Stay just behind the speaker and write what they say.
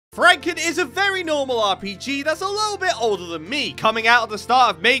Franken is a very normal RPG that's a little bit older than me, coming out at the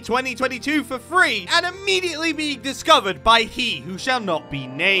start of May 2022 for free, and immediately being discovered by he who shall not be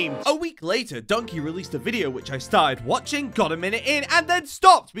named. A week later, Donkey released a video which I started watching, got a minute in, and then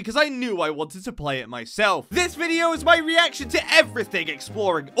stopped because I knew I wanted to play it myself. This video is my reaction to everything,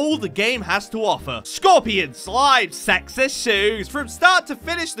 exploring all the game has to offer. Scorpions, slimes, sexist shoes. From start to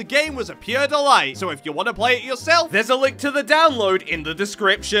finish, the game was a pure delight, so if you want to play it yourself, there's a link to the download in the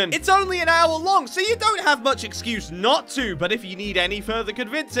description. It's only an hour long, so you don't have much excuse not to, but if you need any further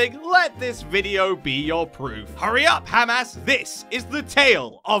convincing, let this video be your proof. Hurry up, Hamas! This is the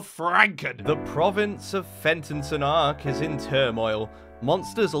tale of Franken. The province of Fenton-Ark is in turmoil.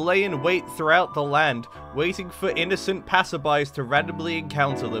 Monsters lay in wait throughout the land, waiting for innocent passerbys to randomly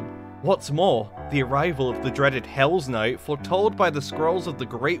encounter them. What's more, the arrival of the dreaded Hell's Night, foretold by the scrolls of the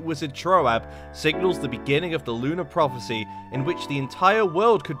great wizard Troab, signals the beginning of the lunar prophecy, in which the entire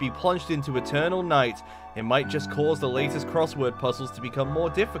world could be plunged into eternal night. It might just cause the latest crossword puzzles to become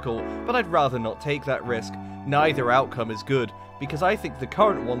more difficult, but I'd rather not take that risk. Neither outcome is good, because I think the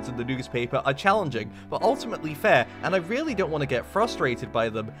current ones in the newspaper are challenging, but ultimately fair, and I really don't want to get frustrated by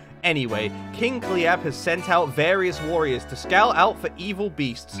them. Anyway, King Cleab has sent out various warriors to scout out for evil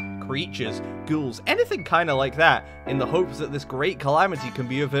beasts, creatures, ghouls, anything kinda like that, in the hopes that this great calamity can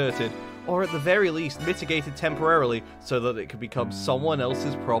be averted, or at the very least mitigated temporarily, so that it can become someone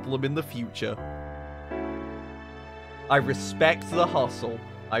else's problem in the future. I respect the hustle.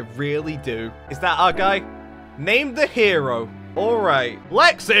 I really do. Is that our guy? Name the hero. Alright.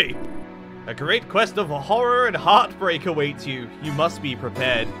 Lexi! A great quest of horror and heartbreak awaits you. You must be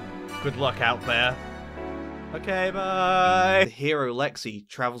prepared. Good luck out there. Okay, bye. The hero Lexi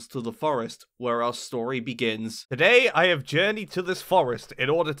travels to the forest, where our story begins. Today, I have journeyed to this forest in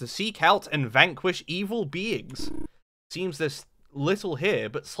order to seek out and vanquish evil beings. Seems there's little here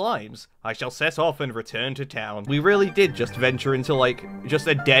but slimes. I shall set off and return to town. We really did just venture into, like, just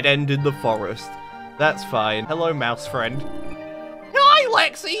a dead end in the forest. That's fine. Hello, mouse friend. Hi,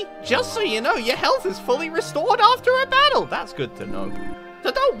 Lexi! Just so you know, your health is fully restored after a battle. That's good to know. So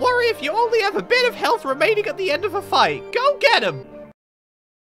don't worry if you only have a bit of health remaining at the end of a fight. Go get him!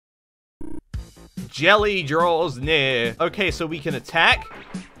 Jelly draws near. Okay, so we can attack.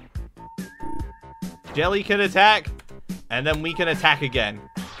 Jelly can attack. And then we can attack again.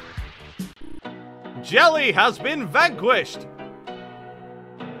 Jelly has been vanquished!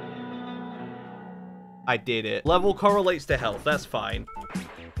 I did it. Level correlates to health, that's fine.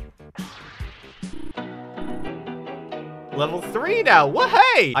 Level 3 now,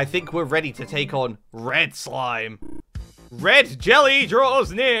 wahey! I think we're ready to take on Red Slime. Red Jelly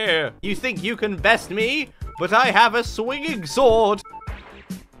draws near! You think you can best me? But I have a swinging sword!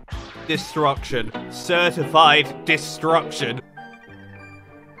 Destruction. Certified destruction.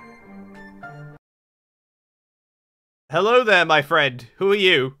 Hello there, my friend. Who are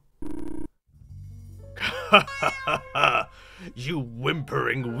you? You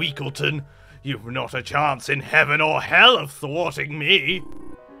whimpering weakleton. You've not a chance in heaven or hell of thwarting me.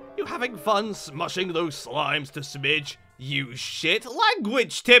 You having fun smushing those slimes to smidge? You shit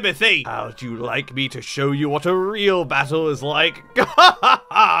language, Timothy! How'd you like me to show you what a real battle is like?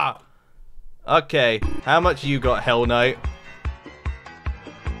 Okay, how much you got, Hell Knight?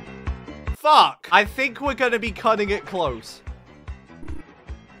 Fuck! I think we're gonna be cutting it close.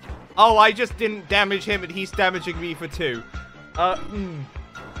 Oh, I just didn't damage him and he's damaging me for 2.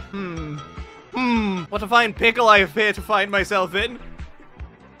 What a fine pickle I appear to find myself in.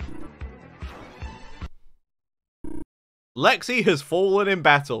 Lexi has fallen in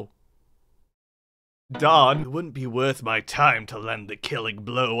battle. Darn, it wouldn't be worth my time to land the killing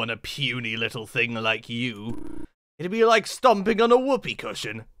blow on a puny little thing like you. It'd be like stomping on a whoopee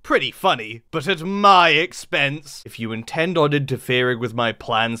cushion. Pretty funny, but at my expense. If you intend on interfering with my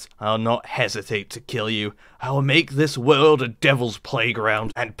plans, I'll not hesitate to kill you. I'll make this world a devil's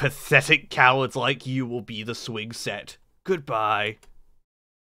playground, and pathetic cowards like you will be the swing set. Goodbye.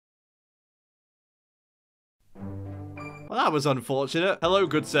 Well, that was unfortunate. Hello,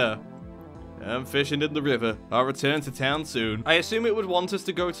 good sir. I'm fishing in the river. I'll return to town soon. I assume it would want us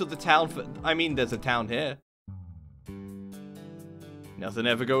to go to the town for... I mean, there's a town here. Nothing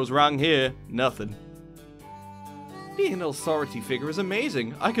ever goes wrong here. Nothing. Being an authority figure is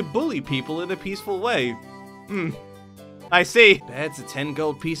amazing. I could bully people in a peaceful way. I see. Beds are 10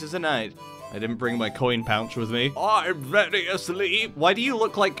 gold pieces a night. I didn't bring my coin pouch with me. I'm very asleep. Why do you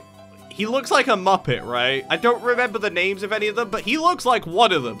look like... He looks like a Muppet, right? I don't remember the names of any of them, but he looks like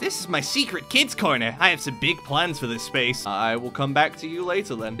one of them. This is my secret kids corner. I have some big plans for this space. I will come back to you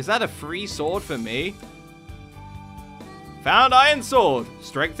later then. Is that a free sword for me? Found iron sword.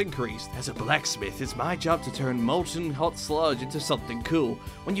 Strength increased. As a blacksmith, it's my job to turn molten hot sludge into something cool.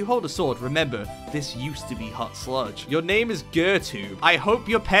 When you hold a sword, remember, this used to be hot sludge. Your name is Gertube. I hope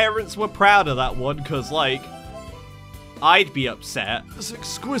your parents were proud of that one, cause like, I'd be upset. This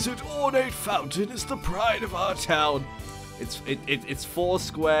exquisite ornate fountain is the pride of our town. It's 4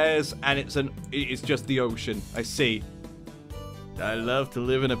 squares and it's just the ocean. I see. I love to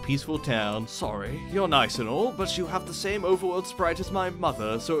live in a peaceful town. Sorry, you're nice and all, but you have the same overworld sprite as my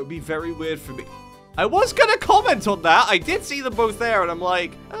mother, so it would be very weird for me. I was gonna comment on that. I did see them both there, and I'm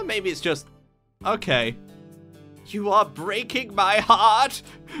like, oh, maybe it's just... Okay. You are breaking my heart.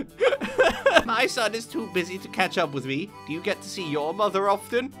 My son is too busy to catch up with me. Do you get to see your mother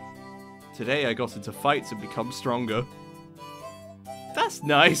often? Today I got into fights and become stronger. That's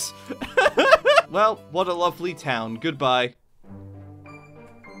nice. Well, what a lovely town. Goodbye.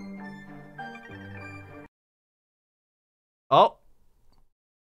 Oh.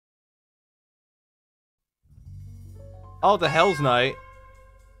 Oh, the Hell's Night.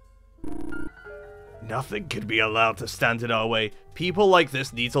 Nothing can be allowed to stand in our way. People like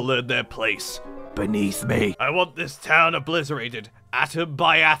this need to learn their place. Beneath me. I want this town obliterated. Atom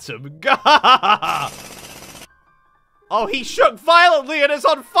by atom. Oh, he shook violently and is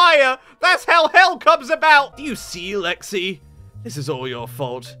on fire! That's how hell comes about! Do you see, Lexi? This is all your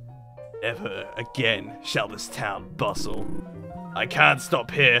fault. Never again shall this town bustle. I can't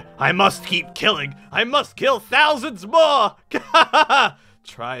stop here. I must keep killing. I must kill thousands more!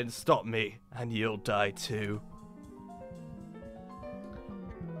 Try and stop me, and you'll die too.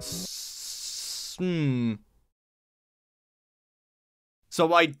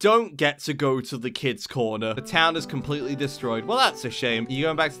 So I don't get to go to the kids' corner. The town is completely destroyed. Well, that's a shame. Are you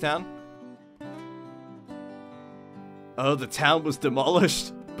going back to town? Oh, the town was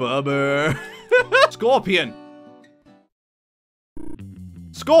demolished. Bummer. Scorpion.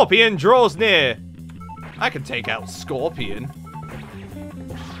 Scorpion draws near. I can take out Scorpion.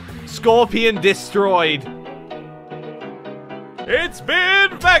 Scorpion destroyed. It's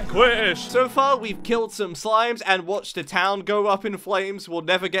been vanquished! So far, we've killed some slimes and watched a town go up in flames. We'll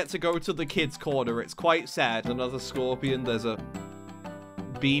never get to go to the kids' corner. It's quite sad. Another scorpion. There's a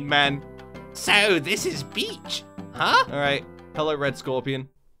bean man. So, this is beach, huh? All right. Hello, red scorpion.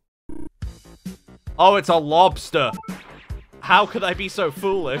 Oh, it's a lobster. How could I be so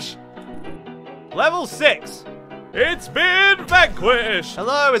foolish? Level 6. It's been vanquished!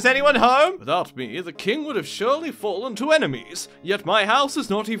 Hello, is anyone home? Without me, the king would have surely fallen to enemies. Yet my house is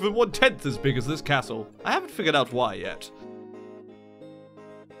not even 1/10 as big as this castle. I haven't figured out why yet.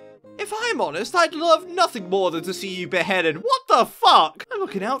 If I'm honest, I'd love nothing more than to see you beheaded. What the fuck? I'm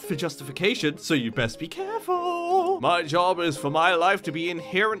looking out for justification, so you best be careful. My job is for my life to be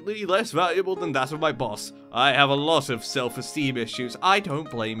inherently less valuable than that of my boss. I have a lot of self-esteem issues. I don't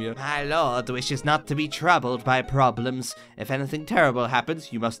blame you. My lord wishes not to be troubled by problems. If anything terrible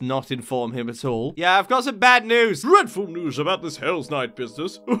happens, you must not inform him at all. Yeah, I've got some bad news. Dreadful news about this Hell's Night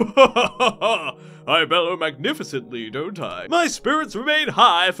business. I bellow magnificently, don't I? My spirits remain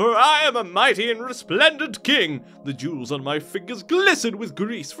high, for I am a mighty and resplendent king. The jewels on my fingers glisten with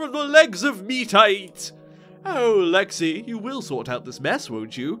grease from the legs of meat I eat. Oh, Lexi, you will sort out this mess,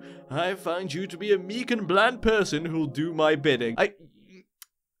 won't you? I find you to be a meek and bland person who'll do my bidding.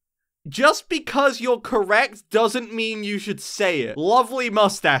 Just because you're correct doesn't mean you should say it. Lovely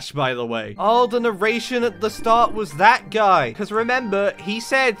mustache, by the way. Oh, the narration at the start was that guy. Because remember, he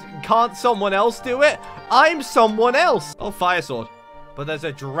said, can't someone else do it? I'm someone else. Oh, fire sword. But there's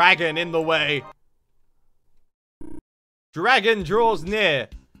a dragon in the way. Dragon draws near.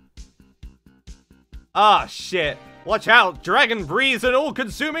 Ah, shit. Watch out. Dragon breathes an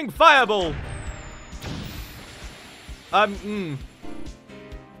all-consuming fireball. Ah!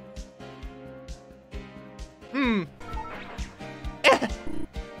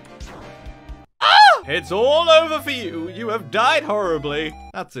 It's all over for you. You have died horribly.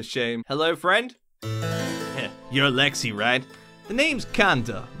 That's a shame. Hello, friend? You're Lexi, right? The name's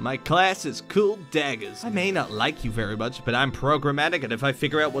Kanda. My class is Cool Daggers. I may not like you very much, but I'm programmatic, and if I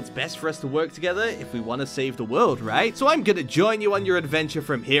figure out what's best for us to work together, if we want to save the world, right? So I'm gonna join you on your adventure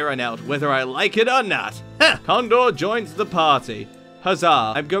from here on out, whether I like it or not. Ha! Condor joins the party.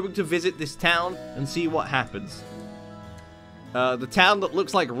 Huzzah! I'm going to visit this town and see what happens. The town that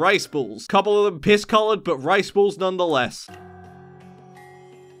looks like rice balls. Couple of them piss-colored, but rice balls nonetheless.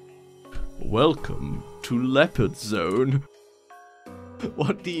 Welcome to Leopard Zone.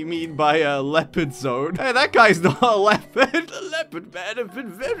 What do you mean by a leopard zone? Hey, that guy's not a leopard. The leopard men have been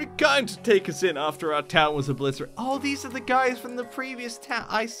very kind to take us in after our town was obliterated. Oh, these are the guys from the previous town.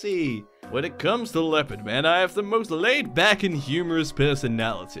 I see. When it comes to leopard man, I have the most laid-back and humorous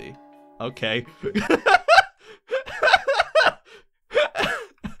personality. Okay.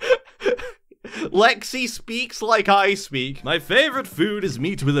 Lexi speaks like I speak. My favorite food is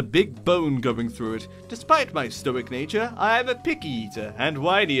meat with a big bone going through it. Despite my stoic nature, I am a picky eater, and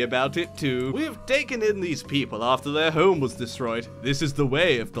whiny about it too. We have taken in these people after their home was destroyed. This is the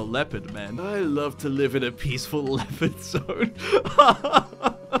way of the leopard man. I love to live in a peaceful leopard zone.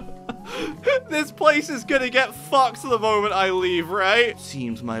 This place is gonna get fucked the moment I leave, right?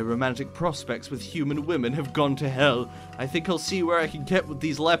 Seems my romantic prospects with human women have gone to hell. I think I'll see where I can get with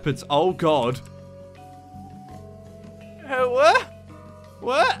these leopards. Oh god. What?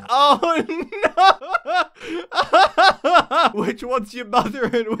 What? Oh no! Which one's your mother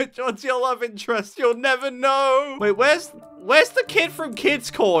and which one's your love interest? You'll never know. Wait, where's the kid from Kids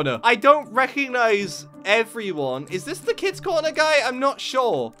Corner? I don't recognize everyone. Is this the Kids Corner guy? I'm not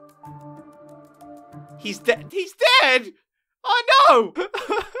sure. He's dead. He's dead! Oh no!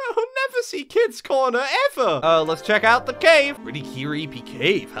 I'll never see Kids Corner ever! Let's check out the cave. Pretty creepy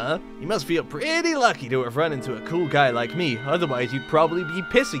cave, huh? You must feel pretty lucky to have run into a cool guy like me. Otherwise, you'd probably be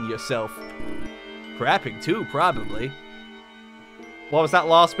pissing yourself. Crapping too, probably. What was that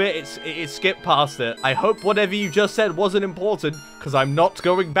last bit? It skipped past it. I hope whatever you just said wasn't important, because I'm not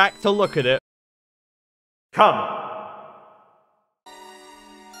going back to look at it. Come.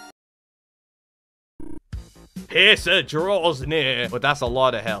 Piercer draws near. But that's a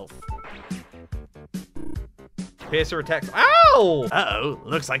lot of health. Piercer attacks. Ow! Uh-oh.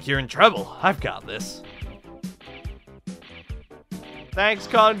 Looks like you're in trouble. I've got this. Thanks,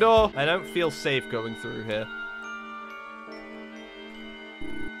 Condor. I don't feel safe going through here.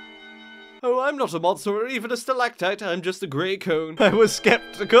 Oh, I'm not a monster or even a stalactite. I'm just a grey cone. I was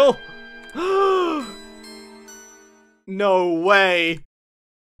skeptical. No way.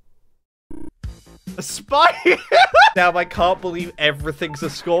 A spider! Now I can't believe everything's a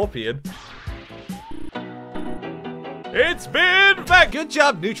scorpion. It's been back. Good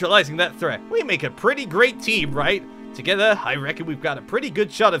job neutralizing that threat. We make a pretty great team, right? Together, I reckon we've got a pretty good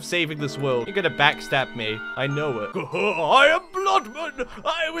shot of saving this world. You're gonna backstab me. I know it. I am Bloodman.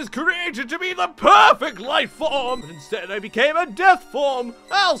 I was created to be the perfect life form. But instead, I became a death form.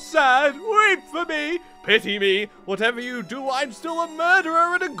 How sad. Weep for me. Pity me. Whatever you do, I'm still a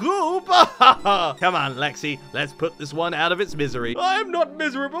murderer and a goob. Come on, Lexi. Let's put this one out of its misery. I'm not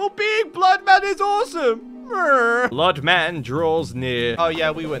miserable. Being Bloodman is awesome. Bloodman draws near. Oh,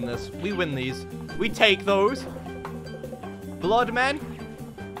 yeah, we win this. We win these. We take those. Bloodman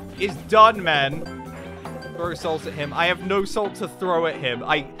is done, man. Throw salt at him. I have no salt to throw at him.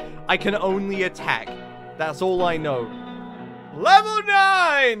 I can only attack. That's all I know. Level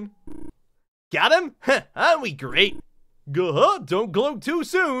 9! Got him? Huh, aren't we great? Don't gloat too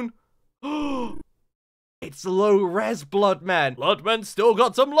soon. It's low-res Bloodman. Bloodman's still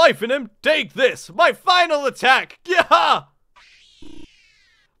got some life in him. Take this, my final attack. Yeah!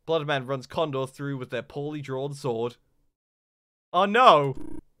 Bloodman runs Condor through with their poorly drawn sword. Oh no!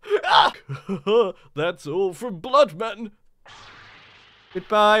 That's all from Bloodman.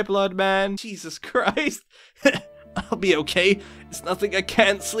 Goodbye, Bloodman. Jesus Christ. I'll be okay. It's nothing I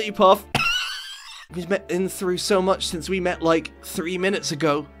can't sleep off. We've been through so much since we met like 3 minutes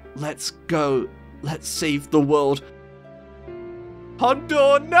ago. Let's go. Let's save the world.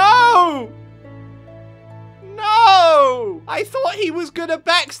 Condor, no! No! I thought he was gonna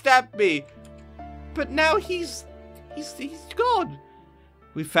backstab me. But now he's gone.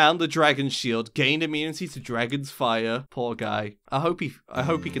 We found the dragon shield, gained immunity to dragon's fire. Poor guy. I hope he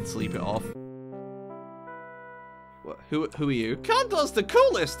can sleep it off. What, who are you? Condor's the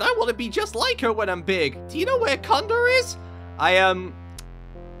coolest. I want to be just like her when I'm big. Do you know where Condor is? I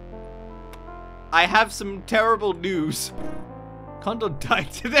have some terrible news. Condor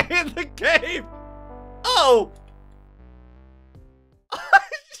died today in the cave. Oh!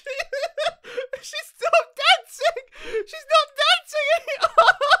 She stopped dancing! She's not dancing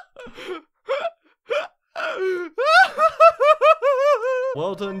anymore!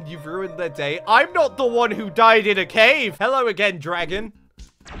 Well done, you've ruined their day. I'm not the one who died in a cave! Hello again, dragon.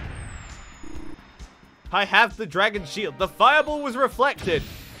 I have the dragon shield. The fireball was reflected.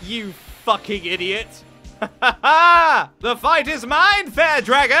 You fucking idiot. The fight is mine, fair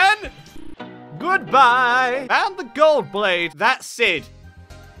dragon! Goodbye! Found the gold blade. That's Sid.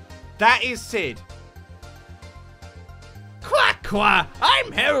 That is Sid. Quack, quack!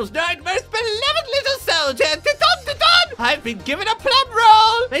 I'm Harold's most beloved little soldier! Da-dun, da-dun! I've been given a plum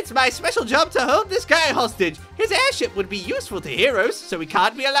roll! It's my my special job to hold this guy hostage. His airship would be useful to heroes, so we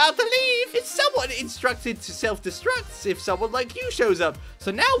can't be allowed to leave. It's somewhat instructed to self-destruct if someone like you shows up.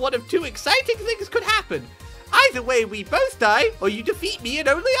 So now one of two exciting things could happen. Either way, we both die, or you defeat me and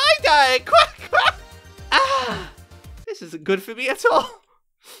only I die. Quack, quack. Ah, this isn't good for me at all.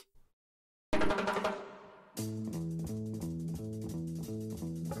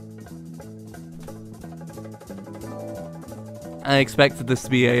 I expected this to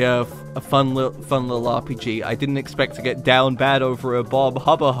be a fun little RPG. I didn't expect to get down bad over a bomb.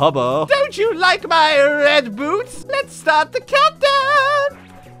 Hubba hubba. Don't you like my red boots? Let's start the countdown.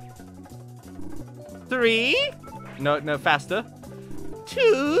 3. No, faster. 2.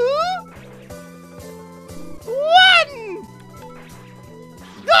 1.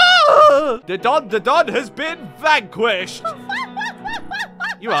 Go! The Don has been vanquished.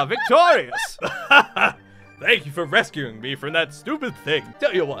 You are victorious. Thank you for rescuing me from that stupid thing.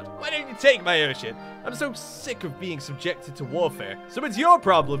 Tell you what, why don't you take my airship? I'm so sick of being subjected to warfare, so it's your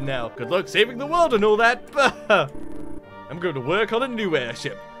problem now. Good luck saving the world and all that. I'm going to work on a new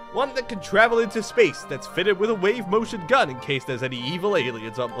airship. One that can travel into space that's fitted with a wave motion gun in case there's any evil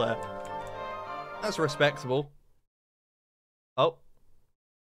aliens up there. That's respectable. Oh.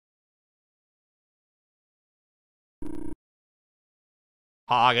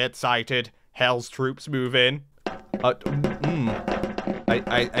 Target sighted. Hell's troops move in. I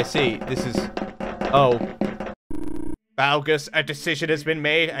see. This is... Oh. Valgus, a decision has been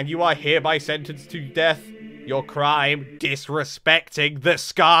made, and you are hereby sentenced to death. Your crime, disrespecting the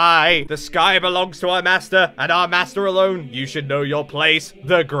sky. The sky belongs to our master, and our master alone. You should know your place,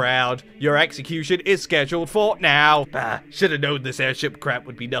 the ground. Your execution is scheduled for now. Should have known this airship crap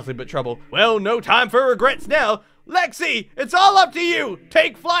would be nothing but trouble. Well, no time for regrets now. Lexi, it's all up to you.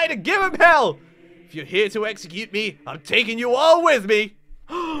 Take flight and give him hell. If you're here to execute me, I'm taking you all with me.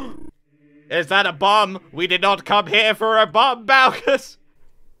 Is that a bomb? We did not come here for a bomb, Valgus.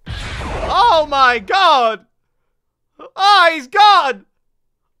 Oh my god. Oh, he's gone.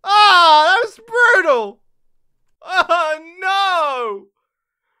 Oh, that was brutal. Oh no.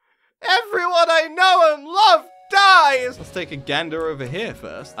 Everyone I know and love dies. Let's take a gander over here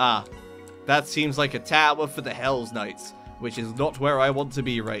first. That seems like a tower for the Hells Knights, which is not where I want to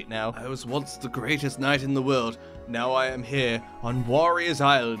be right now. I was once the greatest knight in the world. Now I am here on Warriors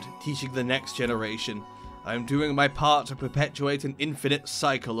Island, teaching the next generation. I am doing my part to perpetuate an infinite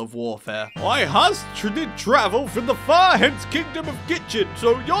cycle of warfare. I did travel from the far hence kingdom of Kitchen,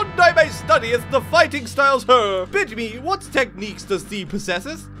 so yon I may study as the fighting styles her. Bid me, what techniques does thee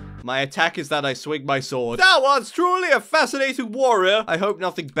possesses? My attack is that I swing my sword. Thou art truly a fascinating warrior. I hope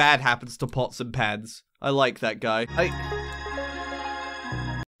nothing bad happens to pots and pans. I like that guy.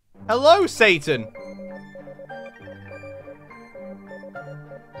 Hello, Satan.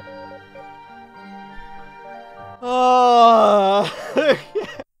 Oh.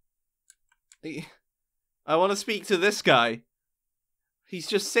 I want to speak to this guy. He's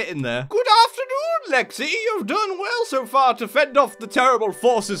just sitting there. Good afternoon, Lexi. You've done well so far to fend off the terrible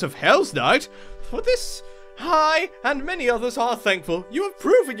forces of Hell's Knight. For this, I and many others are thankful. You have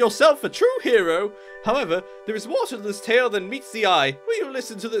proven yourself a true hero. However, there is more to this tale than meets the eye. Will you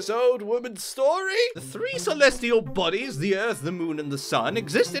listen to this old woman's story? The 3 celestial bodies, the Earth, the Moon, and the Sun,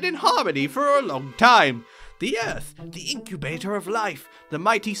 existed in harmony for a long time. The Earth, the incubator of life, the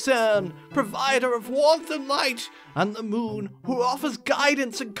mighty Sun, provider of warmth and light, and the Moon, who offers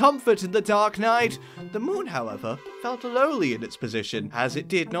guidance and comfort in the dark night. The Moon, however, felt lowly in its position, as it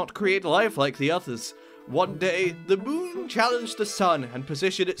did not create life like the others. One day, the Moon challenged the Sun and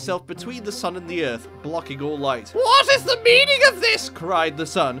positioned itself between the Sun and the Earth, blocking all light. What is the meaning of this? Cried the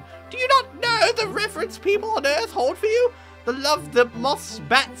Sun. Do you not know the reverence people on Earth hold for you? The love that moths,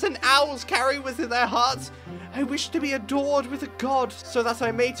 bats, and owls carry within their hearts? I wish to be adored with a god, so that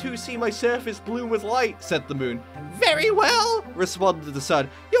I may too see my surface bloom with light, said the Moon. Very well, responded the Sun.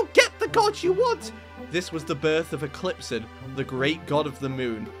 You'll get the god you want. This was the birth of Eclipsin, the great god of the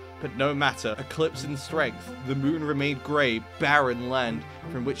Moon. But no matter, Eclipsin's strength, the Moon remained grey, barren land,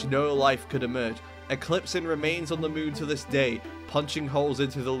 from which no life could emerge. Eclipsin remains on the Moon to this day, punching holes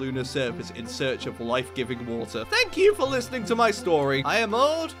into the lunar surface in search of life-giving water. Thank you for listening to my story. I am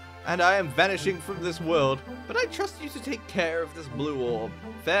old, and I am vanishing from this world, but I trust you to take care of this blue orb.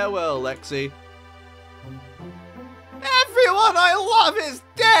 Farewell, Lexi. Everyone I love is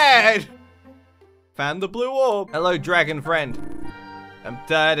dead! Found the blue orb. Hello, dragon friend. I'm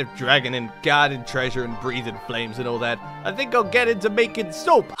tired of dragging in guarded treasure and breathing flames and all that. I think I'll get into making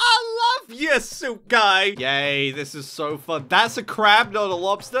soap. I love you, soup guy. Yay, this is so fun. That's a crab, not a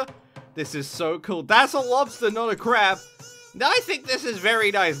lobster. This is so cool. That's a lobster, not a crab. I think this is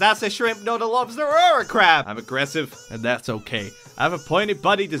very nice. That's a shrimp, not a lobster or a crab. I'm aggressive, and that's okay. I have a pointed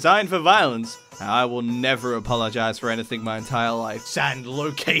body designed for violence. I will never apologize for anything my entire life. Sand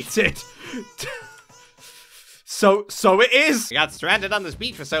located. So it is. We got stranded on this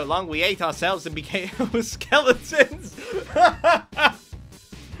beach for so long, we ate ourselves and became skeletons.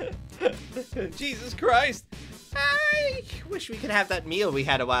 Jesus Christ. I wish we could have that meal we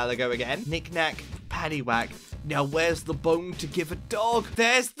had a while ago again. Knick-knack, paddywhack. Now where's the bone to give a dog?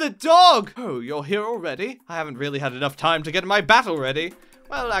 There's the dog! Oh, you're here already? I haven't really had enough time to get my battle ready.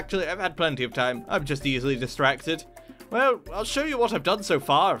 Well, actually, I've had plenty of time. I'm just easily distracted. Well, I'll show you what I've done so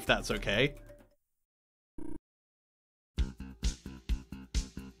far, if that's okay.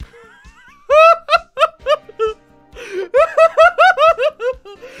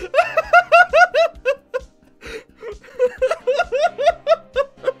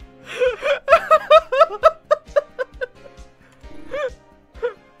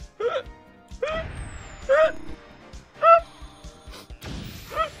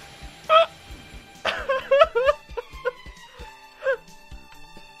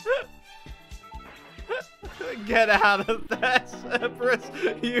 Get out of there, Cerberus,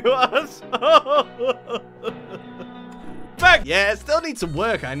 you asshole! Back! Yeah, it still needs some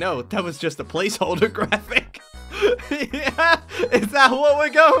work, I know. That was just a placeholder graphic. Yeah, is that what we're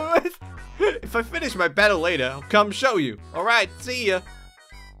going with? If I finish my battle later, I'll come show you. Alright, see ya.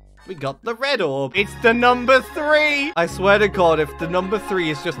 We got the red orb. It's the number 3! I swear to God, if the number 3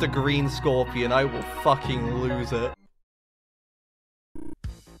 is just a green scorpion, I will fucking lose it.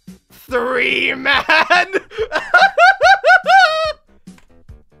 3 man!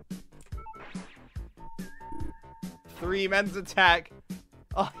 3 man's attack.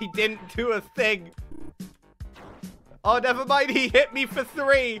 Oh, he didn't do a thing. Oh, never mind. He hit me for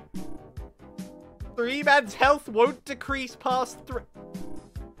 3. 3 man's health won't decrease past 3.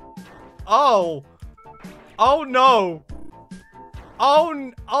 Oh. Oh, no.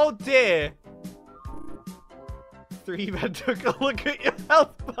 Oh, dear. 3 men took a look at your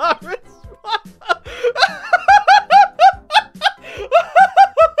health bar as well.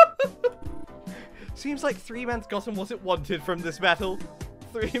 Seems like 3 man's gotten what it wanted from this battle.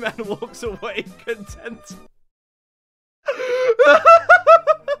 3 man walks away content.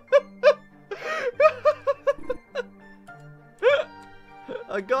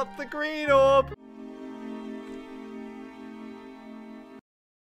 I got the green orb.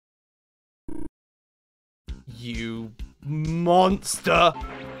 You monster.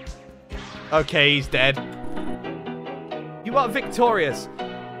 Okay, he's dead. You are victorious.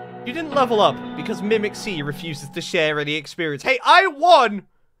 You didn't level up because Mimic C refuses to share any experience. Hey, I won!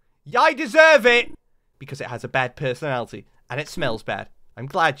 I deserve it! Because it has a bad personality and it smells bad. I'm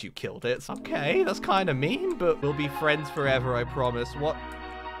glad you killed it. Okay, that's kind of mean, but we'll be friends forever, I promise. What?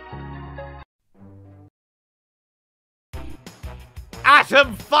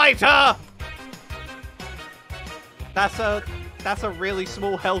 Atom Fighter! That's a really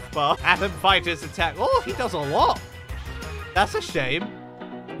small health bar. Atom Fighter's attack. Oh, he does a lot. That's a shame.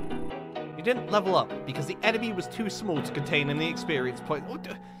 You didn't level up because the enemy was too small to contain any experience point. Oh,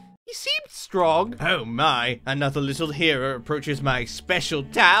 he seemed strong. Oh my, another little hero approaches my special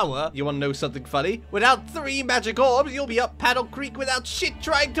tower. You want to know something funny? Without 3 magic orbs, you'll be up Paddle Creek without shit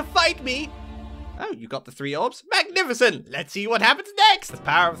trying to fight me. Oh, you got the 3 orbs? Magnificent! Let's see what happens next! The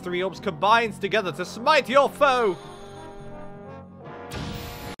power of 3 orbs combines together to smite your foe.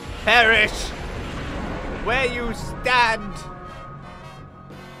 Perish where you stand.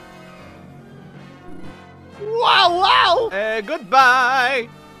 Wow! Goodbye!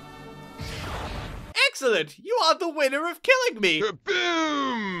 Excellent! You are the winner of killing me!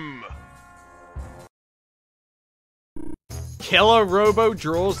 Boom! Killer Robo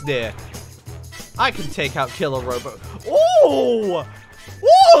draws near. I can take out Killer Robo. Oh!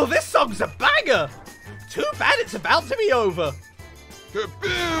 Oh, this song's a banger! Too bad it's about to be over.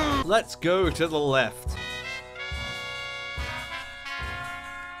 Let's go to the left.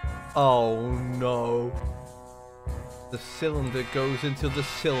 Oh no. The cylinder goes into the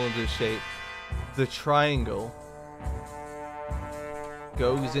cylinder shape. The triangle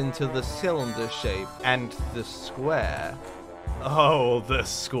goes into the cylinder shape. And the square. Oh, the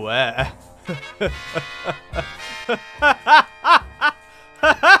square.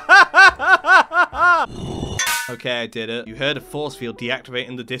 Okay, I did it. You heard a force field deactivate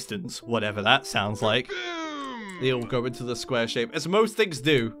in the distance. Whatever that sounds like. They all go into the square shape, as most things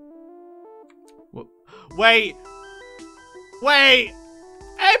do. Wait! Wait!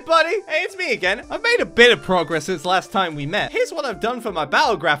 Hey, buddy! Hey, it's me again. I've made a bit of progress since last time we met. Here's what I've done for my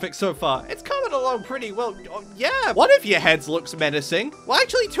battle graphics so far. It's coming along pretty well. Oh, yeah, one of your heads looks menacing. Well,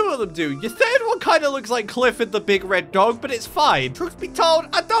 actually, two of them do. Your third one kind of looks like Clifford the Big Red Dog, but it's fine. Truth be told,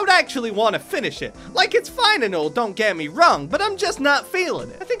 I don't actually want to finish it. Like, it's fine and all, don't get me wrong, but I'm just not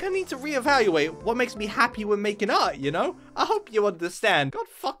feeling it. I think I need to reevaluate what makes me happy when making art, you know? I hope you understand. God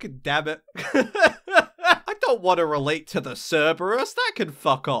fucking damn it. I don't want to relate to the Cerberus. That can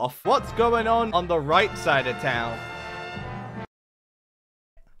fuck off. What's going on the right side of town?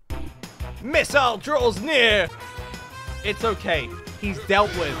 Missile draws near. It's okay. He's dealt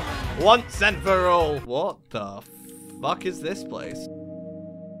with once and for all. What the fuck is this place?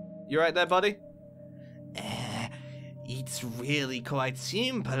 You right there, buddy? It's really quite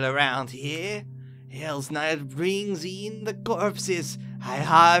simple around here. Hell's Night brings in the corpses. I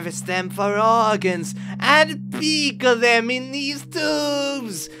harvest them for organs and pickle them in these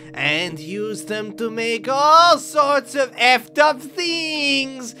tubes and use them to make all sorts of effed up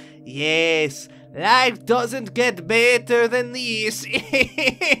things. Yes, life doesn't get better than this.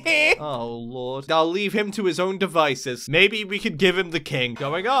 Oh, Lord. I'll leave him to his own devices. Maybe we could give him the king.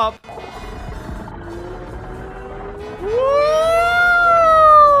 Going up. Woo!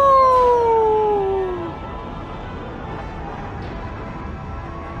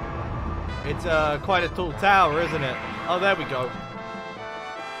 It's quite a tall tower, isn't it? Oh, there we go.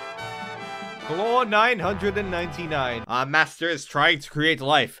 Floor 999. Our master is trying to create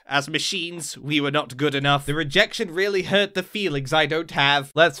life. As machines, we were not good enough. The rejection really hurt the feelings I don't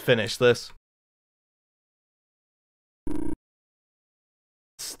have. Let's finish this.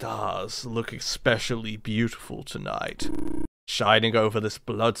 Stars look especially beautiful tonight. Shining over this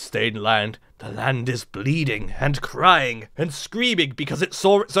blood-stained land, the land is bleeding and crying and screaming because it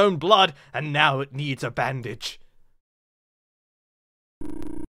saw its own blood and now it needs a bandage.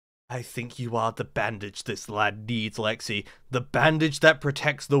 I think you are the bandage this land needs, Lexi. The bandage that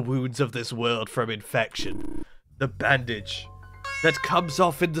protects the wounds of this world from infection. The bandage that comes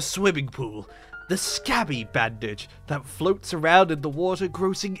off in the swimming pool. The scabby bandage that floats around in the water,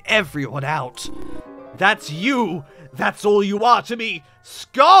 grossing everyone out. That's you! That's all you are to me!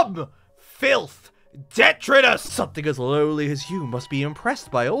 Scum! Filth! Detritus! Something as lowly as you must be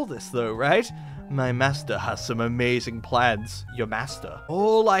impressed by all this, though, right? My master has some amazing plans. Your master.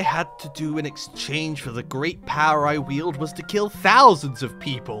 All I had to do in exchange for the great power I wield was to kill thousands of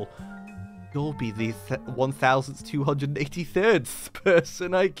people. You'll be the 1,283rd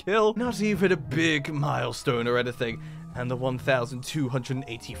person I kill. Not even a big milestone or anything. And the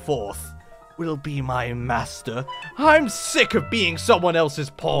 1,284th. Will be my master. I'm sick of being someone else's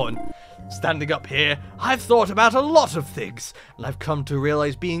pawn. Standing up here, I've thought about a lot of things, and I've come to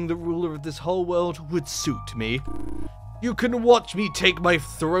realize being the ruler of this whole world would suit me. You can watch me take my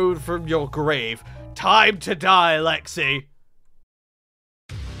throne from your grave. Time to die, Lexi.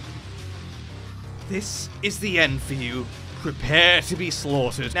 This is the end for you. Prepare to be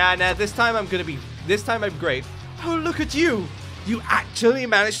slaughtered. Nah, this time I'm great. Oh, look at you. You actually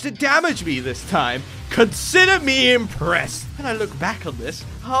managed to damage me this time. Consider me impressed. When I look back on this,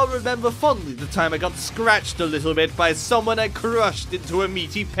 I'll remember fondly the time I got scratched a little bit by someone I crushed into a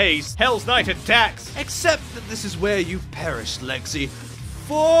meaty paste. Hell's Night attacks. Except that this is where you perished, Lexi.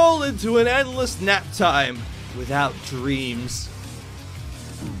 Fall into an endless nap time without dreams.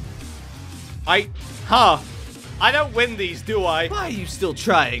 I don't win these, do I? Why are you still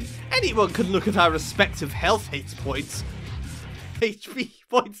trying? Anyone can look at our respective health hate points. HP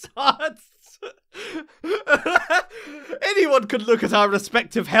points hearts. Anyone could look at our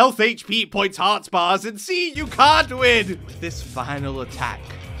respective health, HP points, hearts bars and see you can't win. With this final attack,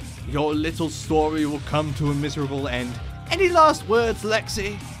 your little story will come to a miserable end. Any last words,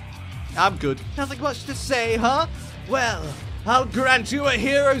 Lexi? I'm good. Nothing much to say, huh? Well, I'll grant you a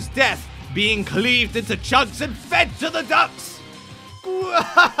hero's death, being cleaved into chunks and fed to the ducks.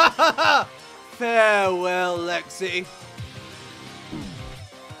 Farewell, Lexi.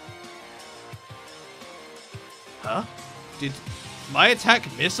 Huh? Did my attack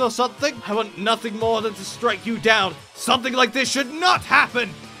miss or something? I want nothing more than to strike you down. Something like this should not happen!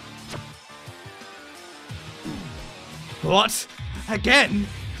 What? Again?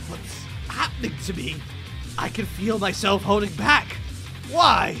 What's happening to me? I can feel myself holding back.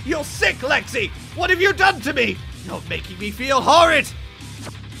 Why? You're sick, Lexi! What have you done to me? You're making me feel horrid!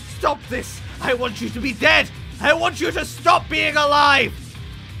 Stop this! I want you to be dead! I want you to stop being alive!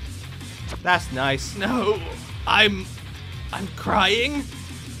 That's nice. No. I'm crying.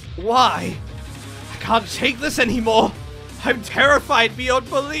 Why? I can't take this anymore. I'm terrified beyond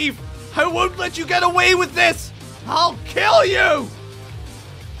belief. I won't let you get away with this. I'll kill you.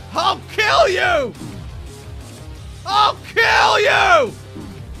 I'll kill you! I'll kill you!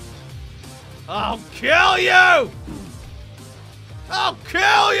 I'll kill you! I'll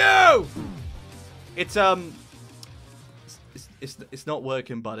kill you! It's not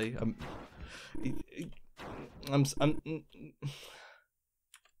working, buddy.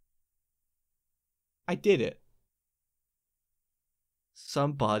 I did it.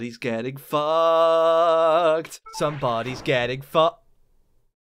 Somebody's getting fucked. Somebody's getting fucked.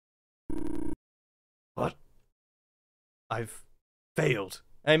 What? I've failed.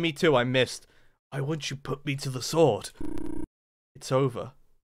 And me too, I missed. Why won't you put me to the sword? It's over.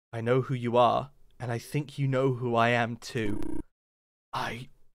 I know who you are, and I think you know who I am too. I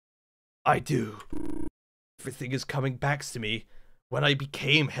do. Everything is coming back to me. When I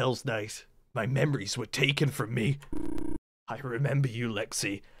became Hell's Knight, my memories were taken from me. I remember you,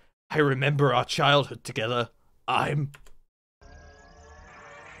 Lexi. I remember our childhood together. I'm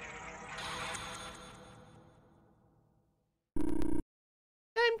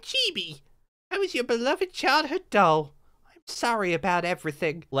Chibi. I was your beloved childhood doll. I'm sorry about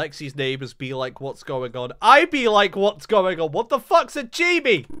everything. Lexi's neighbors be like, what's going on? I be like, what's going on? What the fuck's a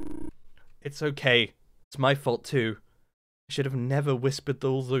Chibi? It's okay. It's my fault too. I should have never whispered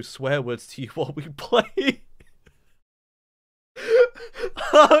all those swear words to you while we play.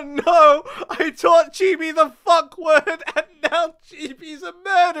 Oh no! I taught Chibi the fuck word and now Chibi's a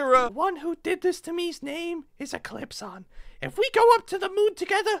murderer! The one who did this to me's name is Eclipson. If we go up to the moon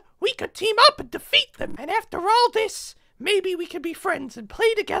together, we could team up and defeat them. And after all this, maybe we can be friends and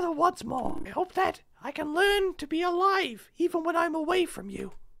play together once more. I hope that I can learn to be alive even when I'm away from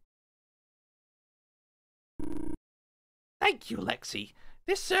you. Thank you, Lexi.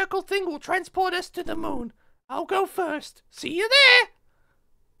 This circle thing will transport us to the moon. I'll go first. See you there!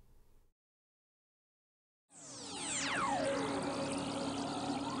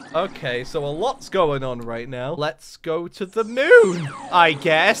 Okay, so a lot's going on right now. Let's go to the moon, I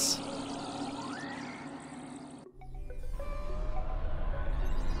guess.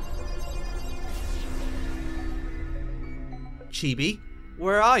 Chibi,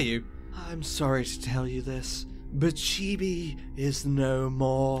 where are you? I'm sorry to tell you this, but Chibi is no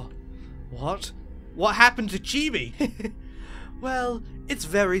more. What? What happened to Chibi? Well, it's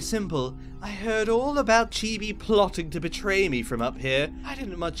very simple. I heard all about Chibi plotting to betray me from up here. I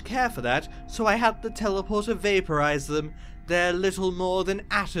didn't much care for that, so I had the teleporter vaporize them. They're little more than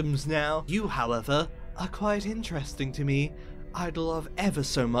atoms now. You, however, are quite interesting to me. I'd love ever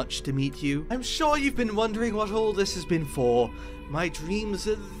so much to meet you. I'm sure you've been wondering what all this has been for. My dreams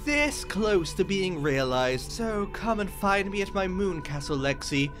are this close to being realized, so come and find me at my moon castle,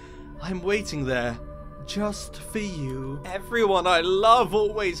 Lexi. I'm waiting there. Just for you. Everyone I love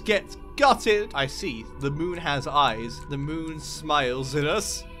always gets gutted. I see. The moon has eyes. The moon smiles at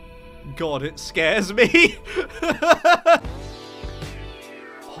us. God, it scares me.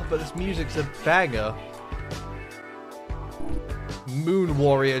 Oh, but this music's a banger. Moon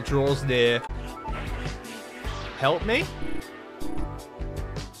warrior draws near. Help me?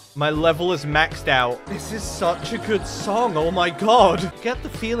 My level is maxed out. This is such a good song, oh my god. Get the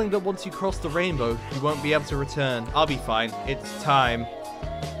feeling that once you cross the rainbow, you won't be able to return. I'll be fine. It's time.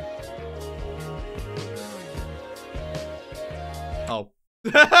 Oh.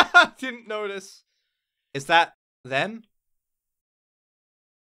 Didn't notice. Is that them?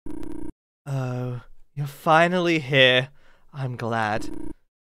 Oh, you're finally here. I'm glad.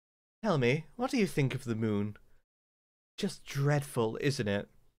 Tell me, what do you think of the moon? Just dreadful, isn't it?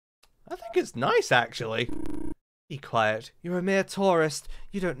 I think it's nice, actually. Be quiet. You're a mere tourist.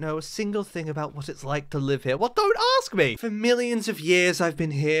 You don't know a single thing about what it's like to live here. Well, don't ask me! For millions of years I've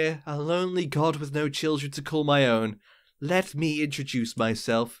been here, a lonely god with no children to call my own. Let me introduce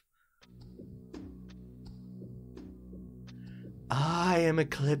myself. I am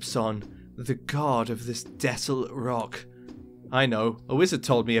Eclipson, the god of this desolate rock. I know, a wizard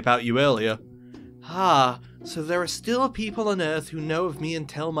told me about you earlier. Ah, so there are still people on Earth who know of me and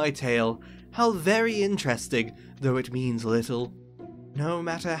tell my tale. How very interesting, though it means little. No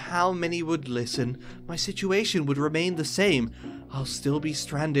matter how many would listen, my situation would remain the same. I'll still be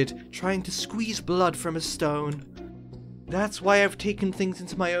stranded, trying to squeeze blood from a stone. That's why I've taken things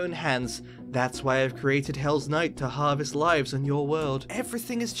into my own hands. That's why I've created Hell's Knight to harvest lives on your world.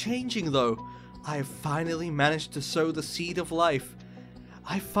 Everything is changing, though. I have finally managed to sow the seed of life.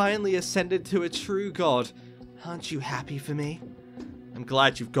 I finally ascended to a true god. Aren't you happy for me? I'm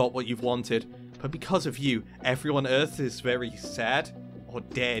glad you've got what you've wanted, but because of you, everyone on Earth is very sad or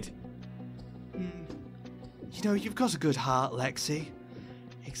dead. You know, you've got a good heart, Lexi.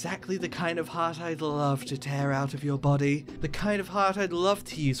 Exactly the kind of heart I'd love to tear out of your body. The kind of heart I'd love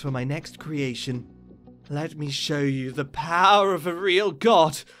to use for my next creation. Let me show you the power of a real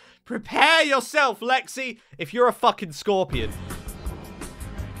god. Prepare yourself, Lexi, if you're a fucking scorpion.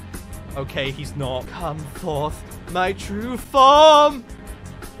 Okay, he's not. Come forth, my true form.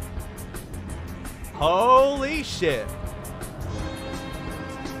 Holy shit.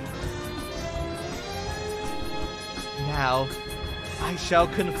 Now, I shall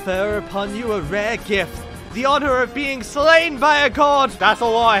confer upon you a rare gift. The honor of being slain by a god. That's a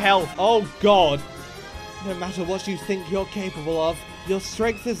lot of health. Oh, God. No matter what you think you're capable of, your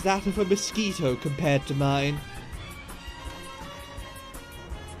strength is that of a mosquito compared to mine.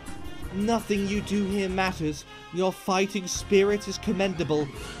 Nothing you do here matters. Your fighting spirit is commendable.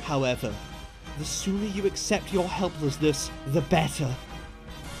 However, the sooner you accept your helplessness, the better.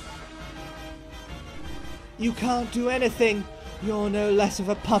 You can't do anything. You're no less of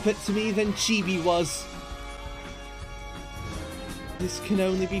a puppet to me than Chibi was. This can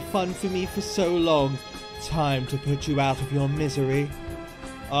only be fun for me for so long. Time to put you out of your misery.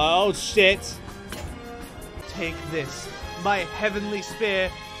 Oh shit. Take this, my heavenly spear,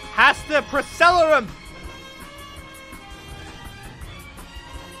 Hasta Procellarum!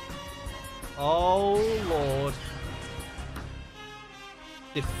 Oh lord.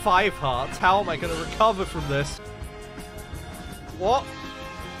 Did 5 hearts? How am I going to recover from this? What?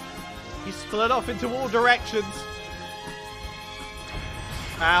 He split off into all directions.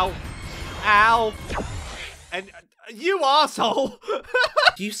 Ow. Ow. And you arsehole!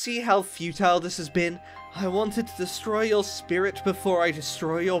 Do you see how futile this has been? I wanted to destroy your spirit before I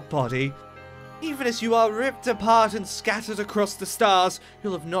destroy your body. Even as you are ripped apart and scattered across the stars,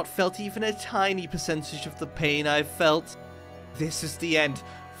 you'll have not felt even a tiny percentage of the pain I've felt. This is the end.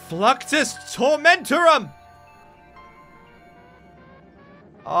 Fluctus Tormentorum!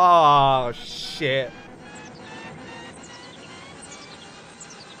 Oh, shit.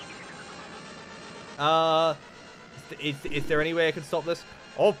 Is there any way I can stop this?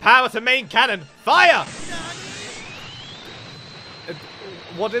 All power to main cannon! Fire!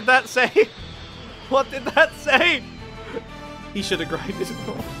 What did that say? What did that say? He should have grinded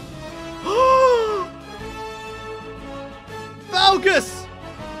more. Valgus!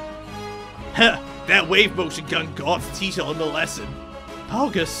 Huh, that wave motion gun got to teach him the lesson.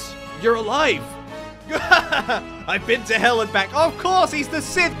 Valgus, you're alive! I've been to hell and back. Of course, he's the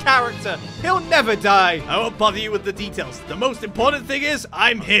Sid character. He'll never die. I won't bother you with the details. The most important thing is,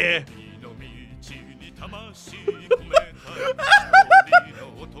 I'm here.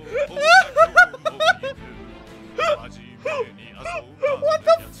 What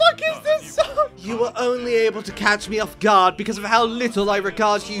the fuck is this song? You were only able to catch me off guard because of how little I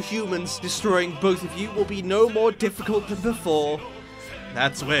regard you humans. Destroying both of you will be no more difficult than before.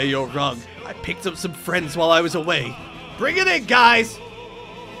 That's where you're wrong. I picked up some friends while I was away. Bring it in, guys!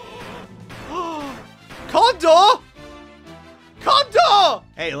 Condor! Condor!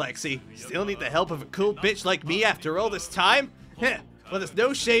 Hey, Lexi. Still need the help of a cool bitch like me after all this time? Heh. Well, there's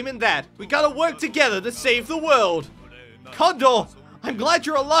no shame in that. We gotta work together to save the world. Condor, I'm glad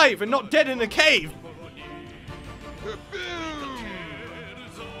you're alive and not dead in a cave.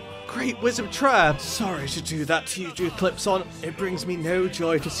 Great Wisdom Trap. Sorry to do that to you, Eclipson. It brings me no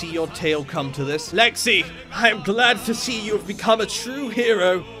joy to see your tale come to this. Lexi, I am glad to see you have become a true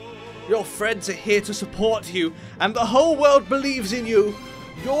hero. Your friends are here to support you, and the whole world believes in you.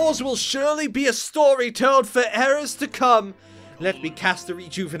 Yours will surely be a story told for eras to come. Let me cast the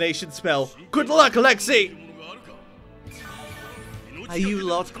rejuvenation spell. Good luck, Lexi! Are you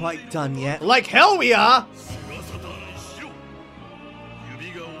lot quite done yet? Like hell we are!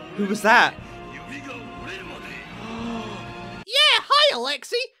 Who was that? Yeah, hi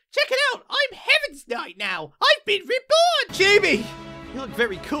Alexi! Check it out, I'm Heaven's Knight now! I've been reborn! Chibi! You look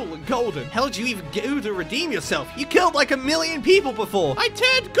very cool and golden. How did you even go to redeem yourself? You killed like 1 million people before! I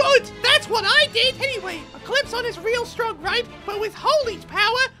turned good! That's what I did! Anyway, Eclipson is real strong, right? But with Holy's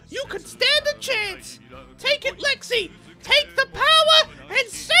power, you could stand a chance! Take it, Lexi! Take the power and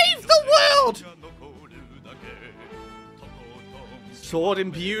save the world! Sword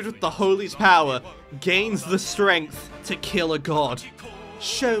imbued with the Holy's power gains the strength to kill a god.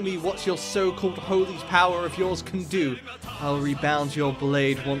 Show me what your so-called Holy's power of yours can do. I'll rebound your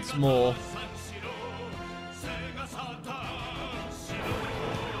blade once more.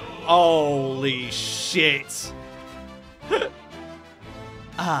 Holy shit.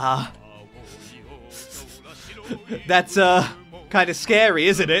 Ah. That's, kind of scary,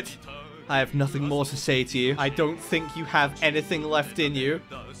 isn't it? I have nothing more to say to you. I don't think you have anything left in you.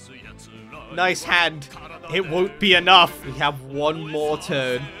 Nice hand. It won't be enough. We have one more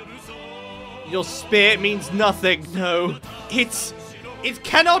turn. Your spear means nothing. No, it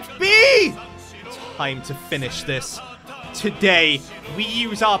cannot be. Time to finish this. Today, we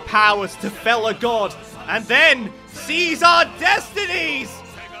use our powers to fell a god and then seize our destinies.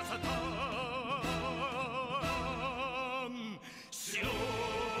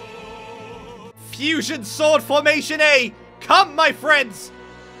 Fusion sword formation A. Come, my friends.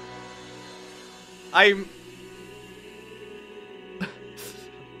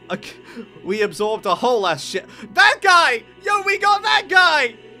 We absorbed a whole ass shit. That guy! Yo, we got that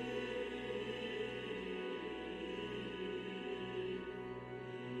guy!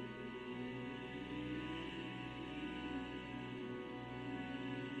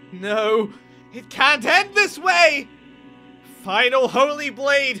 No, it can't end this way! Final Holy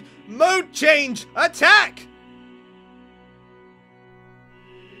Blade, mode change, attack!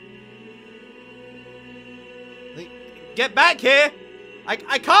 Get back here!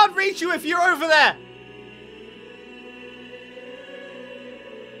 I can't reach you if you're over there!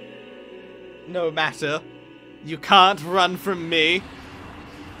 No matter. You can't run from me.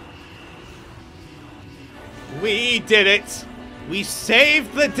 We did it! We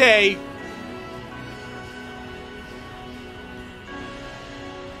saved the day!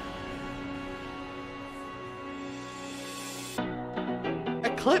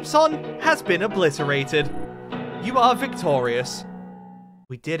 Eclipson has been obliterated. You are victorious.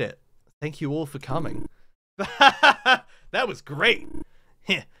 We did it. Thank you all for coming. That was great.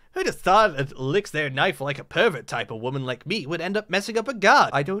 Who'd have thought that licks their knife like a pervert type of woman like me would end up messing up a god?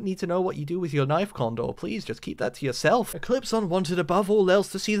 I don't need to know what you do with your knife, Condor. Please just keep that to yourself. Eclipson wanted above all else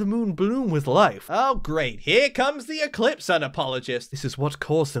to see the moon bloom with life. Oh, great. Here comes the Eclipson apologist. This is what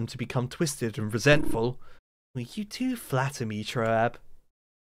caused them to become twisted and resentful. Well, you too flatter me, Troab.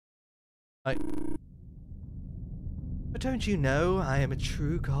 But don't you know I am a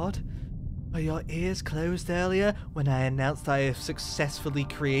true god? Were your ears closed earlier when I announced I have successfully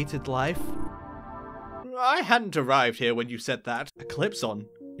created life? I hadn't arrived here when you said that. Eclipson,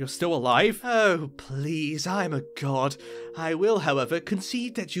 you're still alive? Oh, please, I'm a god. I will, however,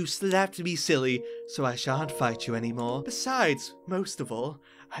 concede that you slapped me silly, so I shan't fight you anymore. Besides, most of all,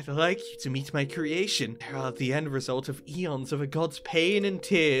 I'd like you to meet my creation. They are the end result of eons of a god's pain and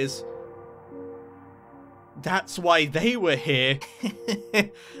tears. That's why they were here.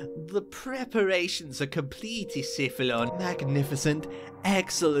 The preparations are complete, Cephalon. Magnificent,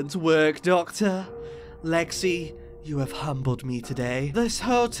 excellent work, Doctor. Lexi, you have humbled me today. This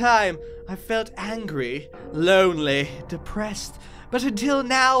whole time, I felt angry, lonely, depressed, but until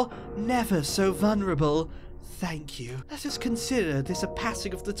now, never so vulnerable. Thank you. Let us consider this a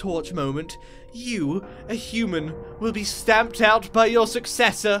passing of the torch moment. You, a human, will be stamped out by your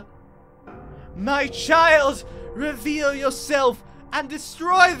successor. My child, reveal yourself and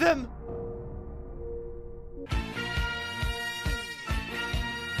destroy them!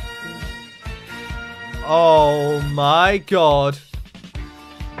 Oh my god.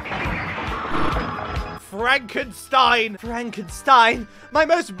 Frankenstein! Frankenstein, my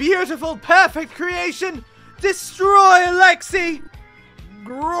most beautiful, perfect creation! Destroy Lexi!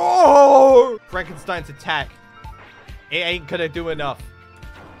 Grow! Frankenstein's attack. It ain't gonna do enough.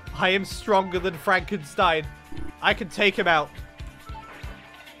 I am stronger than Frankenstein. I can take him out.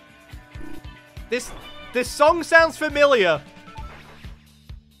 This song sounds familiar.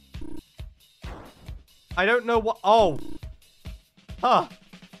 I don't know what... Oh. Huh.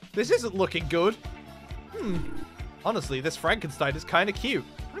 This isn't looking good. Honestly, this Frankenstein is kind of cute.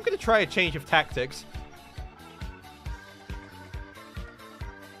 I'm going to try a change of tactics.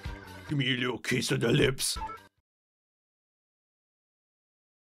 Give me a little kiss on the lips.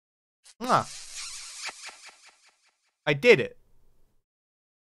 Ah. I did it.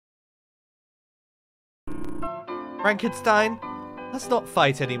 Frankenstein, let's not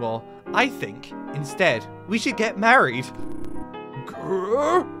fight anymore. I think, instead, we should get married.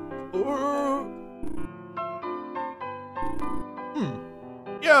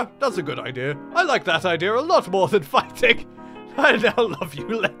 Yeah, that's a good idea. I like that idea a lot more than fighting. I now love you,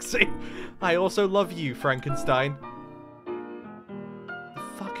 Lexi. I also love you, Frankenstein. The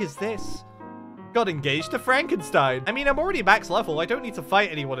fuck is this? Got engaged to Frankenstein. I mean, I'm already max level. I don't need to fight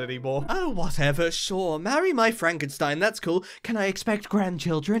anyone anymore. Oh, whatever. Sure. Marry my Frankenstein. That's cool. Can I expect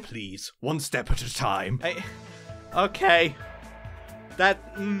grandchildren? Please. One step at a time. Okay. That,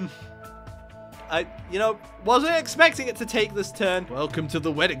 you know, wasn't expecting it to take this turn. Welcome to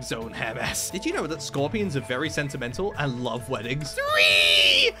the wedding zone, Hermes. Did you know that scorpions are very sentimental and love weddings?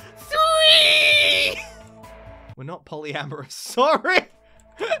 Three! We're not polyamorous. Sorry.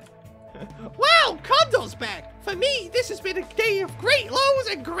 Wow, Condor's back. For me, this has been a day of great lows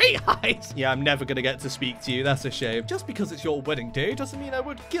and great highs. Yeah, I'm never gonna get to speak to you. That's a shame. Just because it's your wedding day doesn't mean I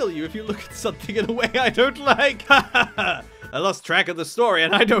would kill you if you look at something in a way I don't like. I lost track of the story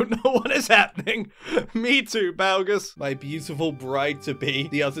and I don't know what is happening. Me too, Balgus. My beautiful bride-to-be.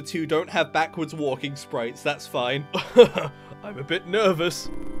 The other two don't have backwards walking sprites. That's fine. I'm a bit nervous.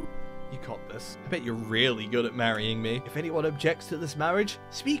 You got this. I bet you're really good at marrying me. If anyone objects to this marriage,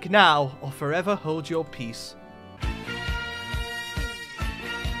 speak now or forever hold your peace.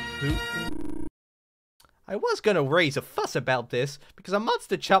 Who? I was gonna raise a fuss about this because a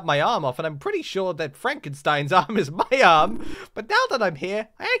monster chopped my arm off and I'm pretty sure that Frankenstein's arm is my arm. But now that I'm here,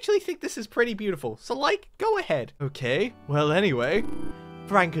 I actually think this is pretty beautiful. So like, go ahead. Okay, well anyway.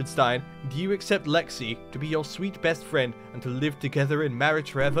 Frankenstein, do you accept Lexi to be your sweet best friend and to live together in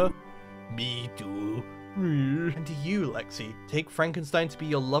marriage forever? Me too. And do you, Lexi, take Frankenstein to be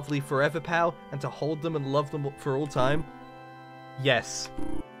your lovely forever pal and to hold them and love them for all time? Yes.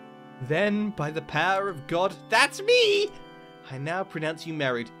 Then, by the power of God, that's me! I now pronounce you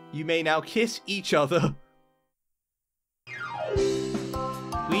married. You may now kiss each other.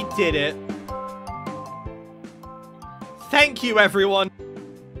 We did it. Thank you, everyone.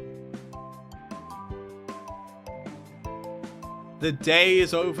 The day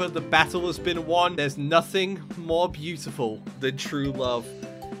is over, the battle has been won. There's nothing more beautiful than true love.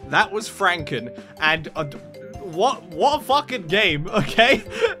 That was Franken, and what a fucking game, okay?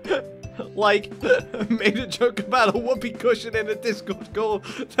 Like, made a joke about a whoopee cushion in a Discord call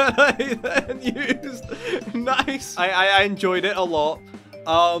that I then used. Nice. I enjoyed it a lot.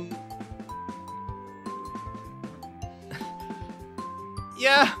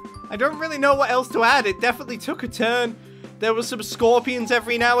 Yeah, I don't really know what else to add. It definitely took a turn. There was some scorpions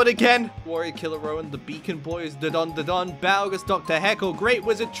every now and again. Warrior Killer Rowan, the Beacon Boys, Dadon, Balgus, Dr. Heckle, Great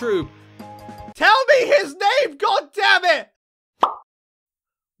Wizard True. Tell me his name, god damn it!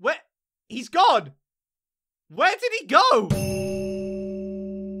 Where? He's gone. Where did he go?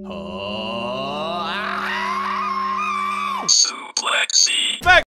 SoopLexi.